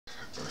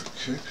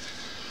Okay.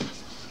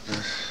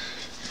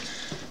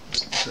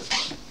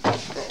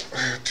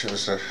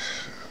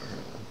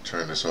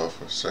 Turn this off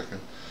for a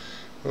second.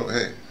 Oh,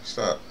 hey,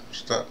 stop,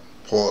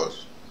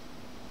 pause.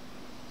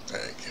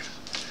 Thank you.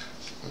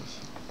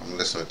 I'm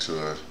listening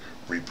to a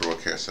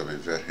rebroadcast of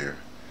Yvette here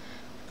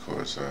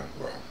because,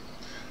 well,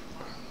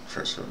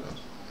 first of all,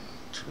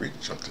 Tariq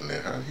jumped in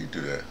there. How did he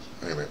do that?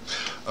 Anyway,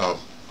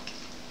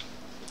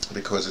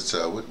 because it's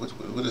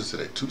what is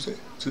today? Tuesday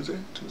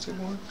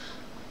morning?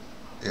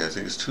 Yeah, I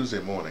think it's Tuesday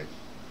morning.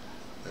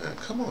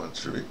 Come on,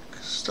 Tariq,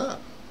 stop.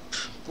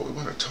 Boy, we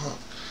want to talk.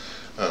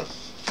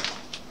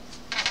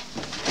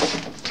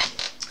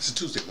 It's a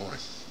Tuesday morning,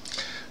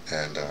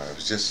 and I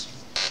was just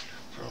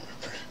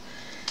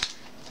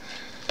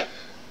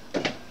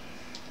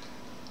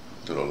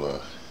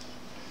little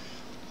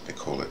they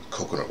call it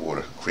coconut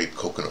water, grape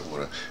coconut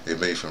water. It's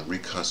made from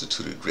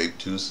reconstituted grape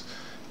juice,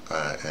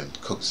 and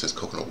it says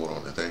coconut water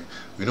on the thing.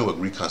 You know what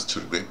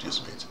reconstituted grape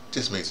juice means? It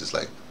just means it's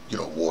like, you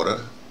know,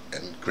 water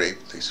and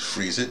grape. They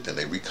freeze it, then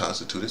they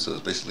reconstitute it. So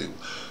it's basically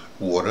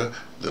water,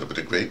 a little bit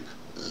of grape,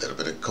 a little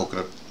bit of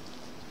coconut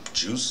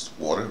juice,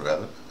 water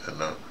rather, and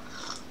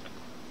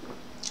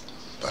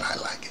but I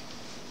like it.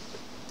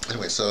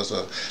 Anyway, so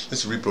this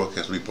is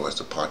rebroadcast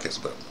the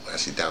podcast, but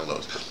actually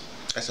downloads.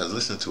 Actually, I was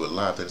listening to it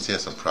live, then she had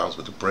some problems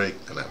with the break,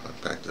 and I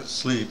went back to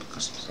sleep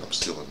because I'm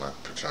still in my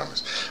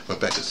pajamas. Went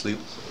back to sleep,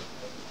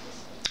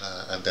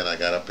 and then I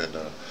got up and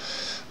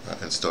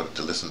started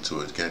to listen to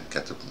it again.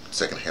 Got the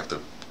second half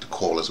of the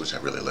callers, which I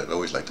really like. I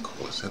always like the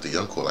callers. At the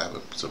young caller, I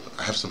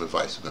have some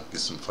advice. I'm gonna get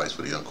some advice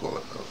for the young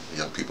caller,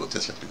 young people,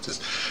 just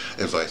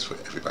advice for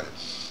everybody.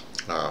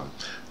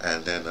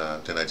 And then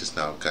I just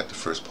now got the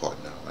first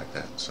part now like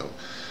that. So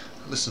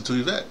I listened to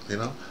Yvette, you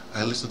know.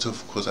 I listened to,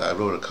 of course, I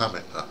wrote a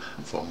comment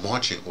for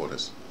marching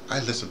orders. I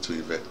listen to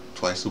Yvette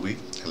twice a week.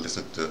 I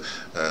listen to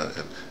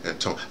and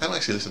Tone. I don't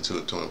actually listen to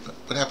it, Tone.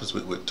 What happens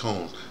with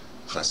Tone?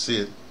 If I see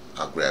it,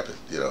 I'll grab it.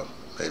 You know,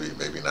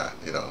 maybe not.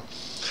 You know.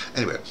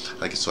 Anyway,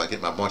 so I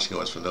get my marching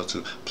orders from those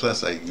two.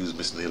 Plus, I use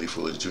Miss Neely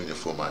Fuller Jr.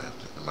 for my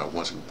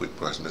marching week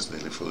person, Miss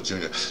Neely Fuller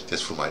Jr.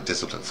 just for my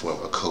discipline, for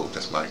a code.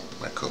 That's my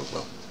code.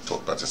 Well,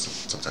 talk about this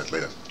sometimes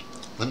later.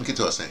 Let me get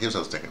to what I was saying. Here's what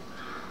I was thinking.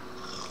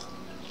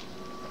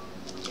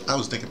 I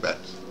was thinking back.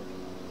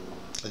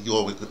 I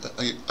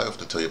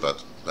often tell you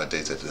about my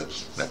days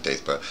not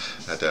days, but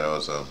that I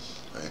was in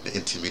the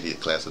intermediate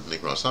class of the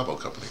Negro Ensemble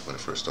Company when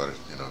it first started.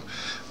 You know,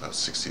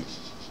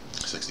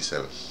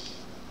 1967.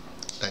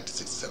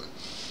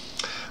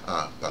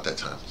 About that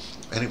time.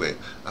 Anyway,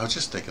 I was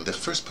just thinking, the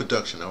first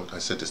production, I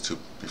said this too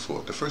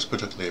before, the first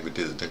production they ever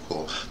did is a thing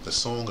called The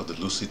Song of the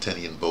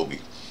Lusitanian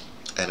Bogey.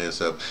 And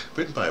it's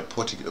written by a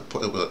Portuguese,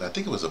 I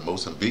think it was a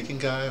Mozambican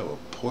guy or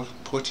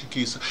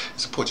Portuguese.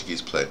 It's a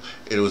Portuguese play.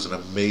 It was an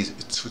amazing,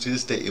 to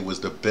this day, it was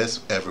the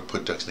best ever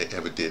production they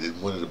ever did. It's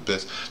one of the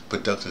best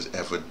productions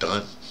ever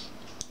done,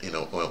 you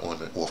know,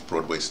 on an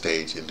off-Broadway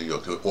stage in New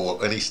York,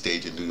 or any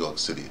stage in New York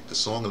City. The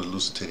Song of the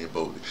Lusitanian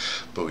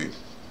Bogey.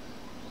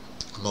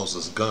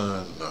 Moses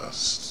Gunn,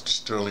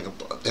 Sterling,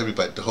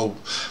 everybody, the whole,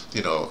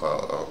 you know,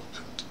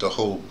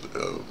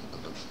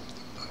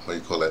 what do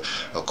you call it,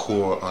 a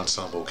core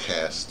ensemble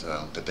cast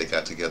that they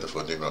got together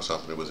for a Negro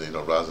Ensemble. It was, you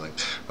know, Rosalind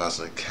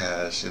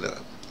Cash, you know,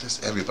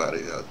 just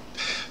everybody,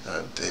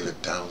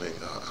 David Downing,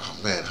 oh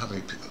man, how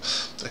many people,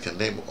 I can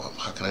name,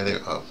 how can I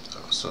name,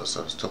 so I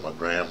was talking about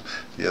Graham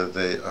the other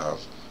day,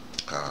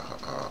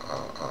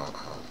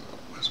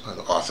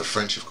 Arthur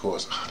French, of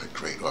course. Oh, the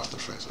great Arthur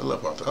French. I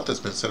love Arthur. Arthur's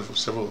been centered for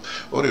several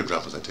audio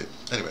dramas I did.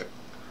 Anyway,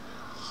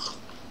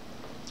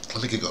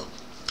 let me get going.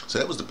 So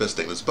that was the best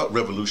thing. It was about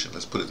revolution,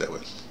 let's put it that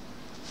way.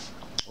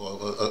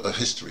 Or a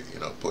history, you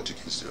know,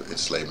 Portuguese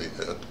enslavement,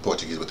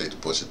 Portuguese, what the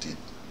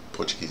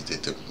Portuguese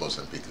did to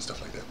Mozambique and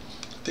stuff like that.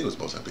 I think it was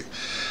Mozambique.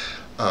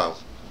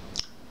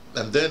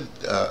 And then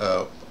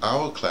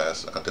our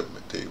class,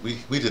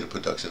 we did a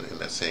production in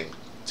that same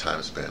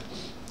time span.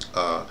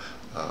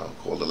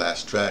 Called The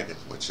Last Dragon,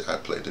 which I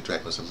played. The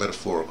dragon was a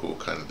metaphorical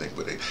kind of thing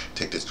where they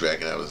take this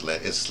dragon out of his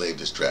land, enslave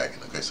this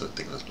dragon. Okay, so the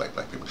thing was black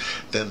people.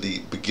 Then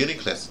the beginning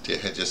class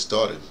that had just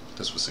started,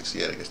 this was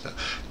 68 I guess now,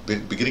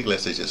 beginning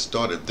class they just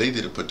started, they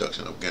did a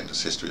production of, again,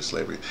 this history of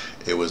slavery.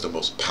 It was the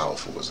most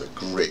powerful, it was a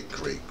great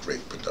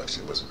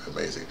production. It was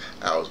amazing.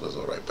 Ours was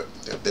alright, but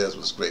theirs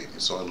was great. You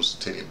saw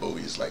Lusitanian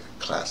Bogey is like a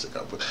classic.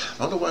 I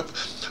don't know why,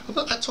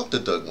 I talked to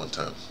Doug one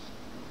time.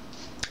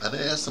 And I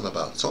asked him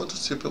about it.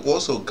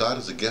 Also, God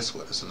is a Guess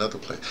What. It's another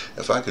play.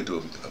 If I could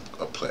do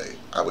a play,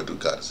 I would do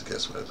God is a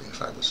Guess What. I mean,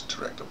 if I was to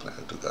direct a play,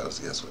 I'd do God is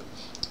a Guess What.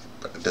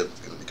 But let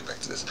me get back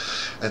to this.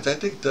 And I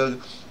think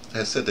Doug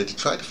had said that he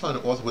tried to find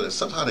an author with it.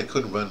 Somehow they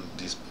couldn't run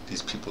these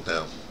people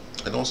down.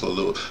 And also a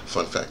little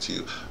fun fact to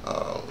you.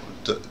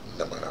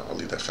 Never mind, I'll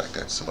leave that fact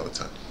at some other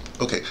time.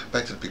 Okay,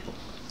 back to the people.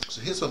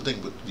 So here's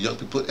something with young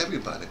people,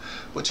 everybody.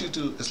 What you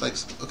do is like,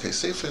 okay,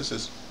 say for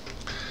instance,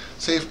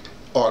 say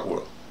art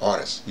world.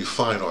 Artists, you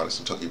find artists.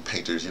 I'm talking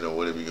painters, you know,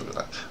 whatever you,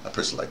 a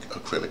person like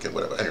acrylic and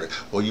whatever. Anyway,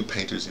 or you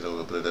painters, you know,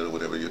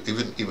 whatever. You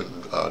even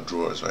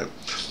drawers, right?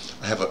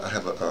 I have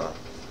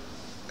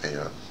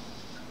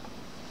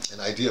an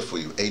idea for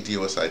you,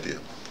 ADOS idea.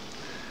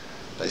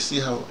 Now you see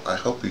how, I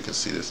hope you can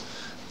see this.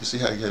 You see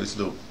how you have these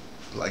little,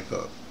 like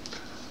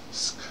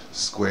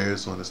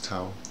squares on this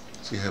towel?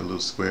 See how you have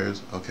little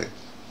squares? Okay.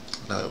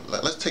 Now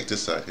let's take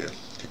this side here.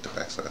 Take the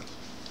back side.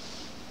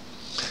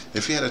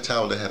 If you had a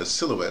towel that had a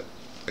silhouette,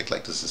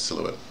 like this is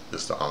silhouette,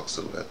 this is the Ankh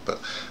silhouette, but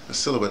a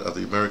silhouette of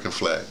the American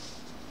flag.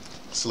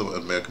 Silhouette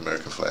of the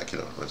American flag, you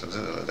know.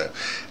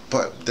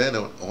 But then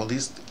on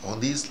these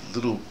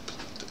little,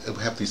 it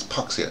would have these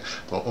pucks here.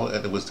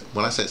 And it was,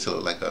 when I say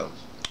silhouette, like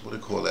what do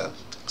you call that?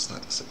 It's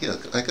not, yeah,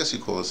 I guess you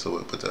call it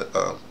silhouette, but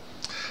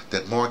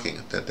that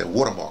marking, that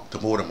watermark, the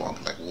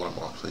watermark, like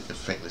watermark, so you can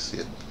faintly see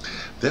it.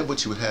 Then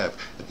what you would have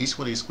in each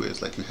one of these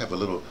squares, like you have a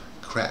little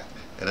crack,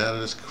 and out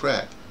of this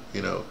crack,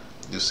 you know,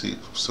 you see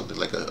something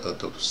like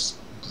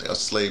a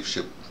slave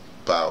ship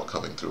bow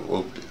coming through.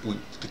 Or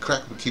the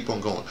crack would keep on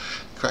going.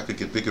 The crack would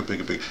get bigger,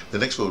 bigger, bigger. The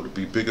next one would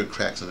be bigger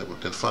cracks, and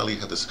then finally you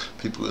have this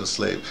people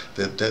enslaved.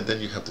 Then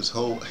you have this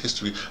whole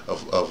history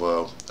of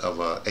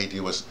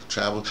ADOS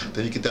travel.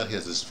 Then you get down here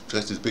as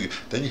this bigger.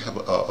 Then you have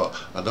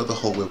another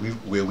hole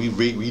where we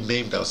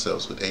renamed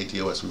ourselves with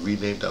ADOS. We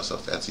renamed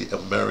ourselves as the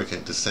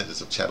American Descendants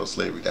of Chattel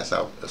Slavery. That's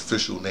our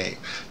official name.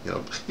 You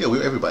know, yeah,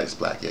 everybody's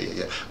black.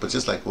 Yeah. But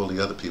just like all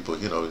the other people,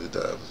 you know,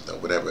 the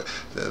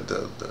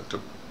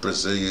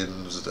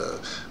Brazilians, the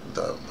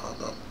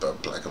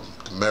Black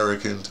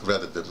Americans,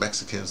 rather the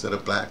Mexicans that are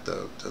black,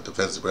 the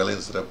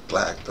Venezuelans that are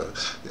black,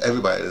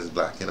 everybody is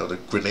black, you know, the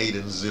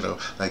Grenadians, you know,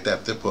 like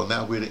that. Well,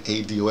 now we're the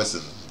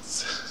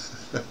ADOSans.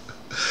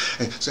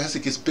 And so as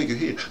it gets bigger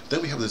here,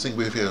 then we have this thing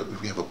where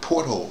we have a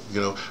porthole,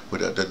 you know,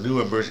 with the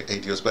new emerging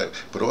ADOS black,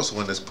 but also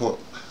in this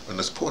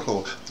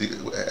porthole,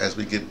 as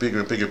we get bigger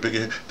and bigger and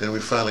bigger, then we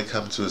finally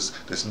come to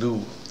this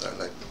new,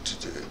 like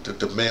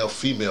the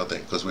male-female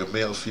thing, because we're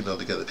male-female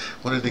together.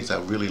 One of the things I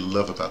really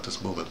love about this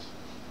movement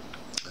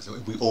is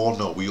that we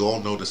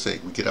all know the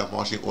same. We get our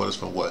marching orders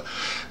from what?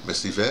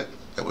 Miss Yvette,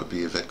 that would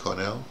be Yvette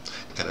Cornell,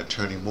 and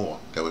Attorney Moore,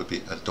 that would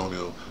be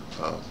Antonio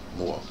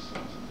Moore.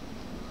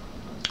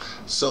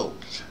 So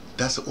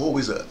that's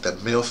always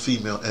that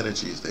male-female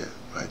energy is there,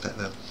 right?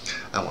 Now,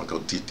 I don't want to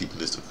go deep in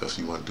this, because if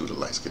you want to do the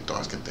light skin,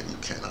 dark skin thing, you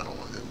can. I don't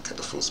want to get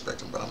the full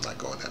spectrum, but I'm not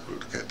going that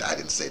route. I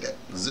didn't say that.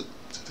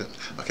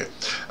 Okay,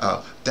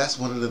 that's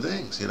one of the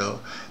things, you know,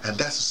 and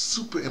that's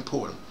super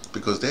important,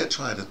 because they're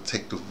trying to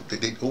take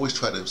they always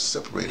try to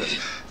separate us,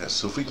 and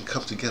so if we can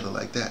come together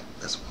like that,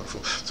 that's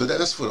wonderful. So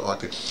that's for the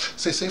art thing.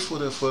 Say for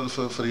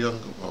the young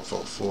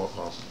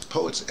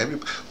poets.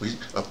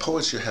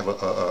 Poets should have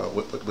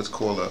what's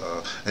called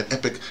an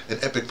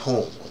epic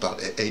poem about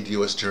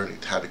ADOS journey,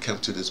 how to come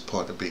to this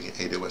part of being an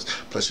ADOS.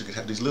 Plus, you can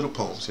have these little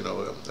poems, you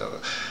know.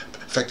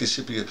 In fact, there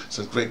should be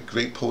some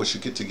great poets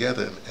should get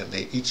together, and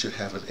they each should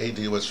have an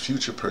ADOS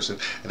future person,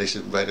 and they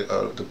should write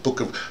the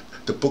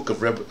book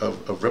of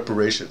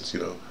reparations, you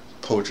know,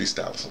 poetry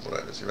style, something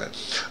like this, right?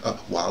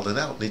 Wild and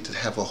Out need to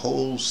have a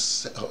whole,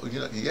 you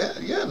know,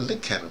 yeah,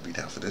 Nick Cannon be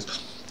down for this.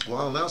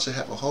 Wild and Out should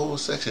have a whole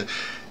section,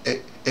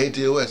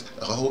 ADOS,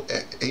 a whole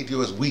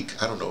ADOS week,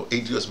 I don't know,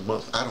 ADOS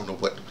month, I don't know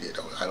what, you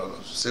know, I don't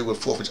know, say what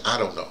 4th of, I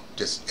don't know,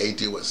 just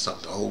ADOS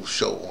something, a whole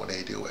show on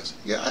ADOS.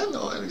 Yeah, I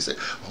know, and he said,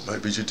 well,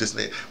 maybe you just,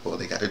 well,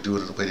 they got to do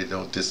it in a way they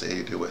don't diss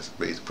ADOS,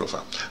 raise the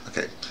profile.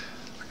 Okay,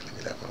 let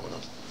me that one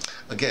on.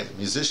 Again,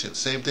 musicians,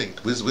 same thing.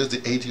 Where's the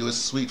ADOS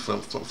suite from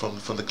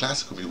the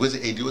classical music? Where's the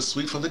ADOS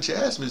suite from the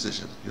jazz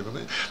musician? You know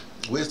what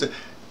I mean?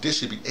 There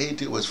should be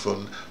ADOS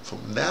from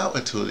now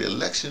until the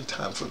election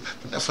time, from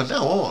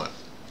now on.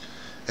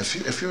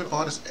 If you're an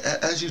artist,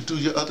 as you do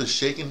your other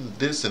shaking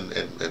this and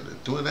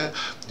doing that,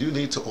 you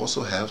need to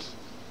also have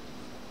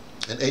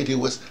an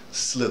ADOS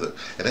slither.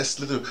 And that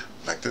slither,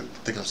 like the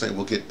thing I'm saying,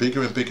 will get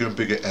bigger and bigger and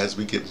bigger as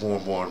we get more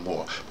and more and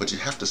more. But you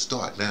have to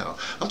start now.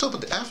 I'm talking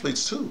about the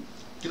athletes too.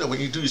 You know, when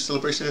you do your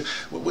celebration,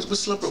 what's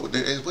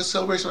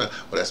celebration? Well,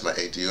 that's my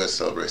ADOS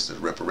celebration,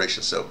 the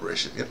reparation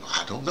celebration. You know,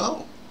 I don't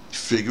know.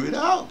 Figure it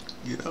out.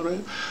 You know what I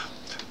mean?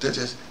 They're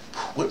just,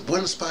 what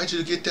inspired you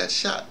to get that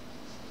shot?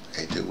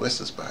 ADOS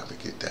inspired me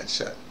to get that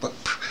shot. But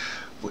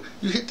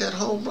you hit that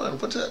home run.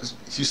 What's that?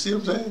 You see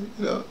what I'm saying?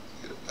 You know,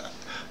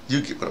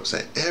 you get what I'm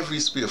saying. Every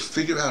spear,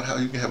 figure out how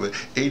you can have an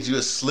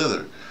ADOS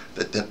slither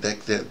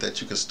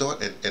that you can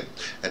start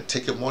and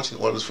take your marching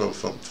orders from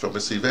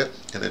Miss Yvette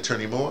and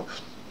Attorney Moore.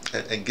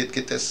 And get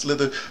that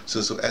slither, so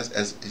as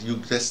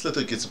that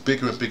slither gets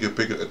bigger and bigger and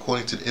bigger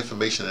according to the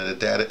information and the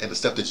data and the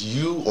stuff that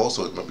you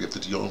also, remember, you have to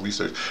do your own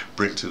research,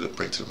 bring to the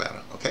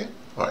matter. Okay,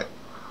 all right.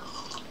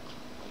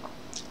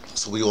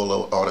 So we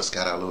all artists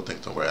got our little thing.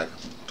 Don't worry, I'm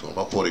talking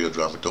about audio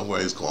drama. Don't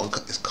worry, it's going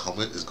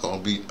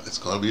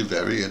to be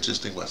very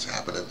interesting what's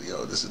happening. You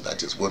know, this is not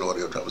just one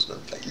audio drama. It's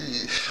going to be like,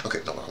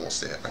 okay, no, I won't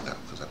say that right now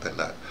because I better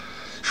not.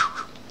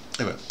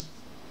 Anyway,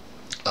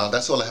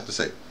 that's all I have to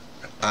say.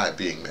 I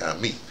being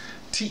me.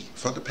 T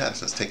from the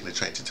Pattersons taking the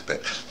train to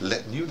Tibet,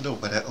 letting you know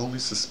what I only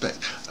suspect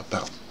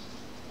about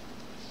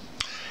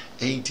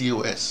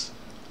ADOS.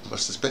 I'm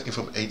suspecting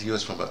from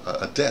ADOS, from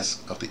a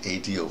desk of the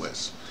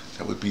ADOS.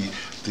 That would be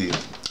the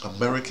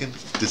American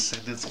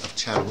Descendants of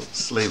Chattel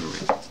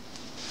Slavery.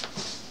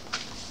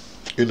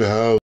 In the house.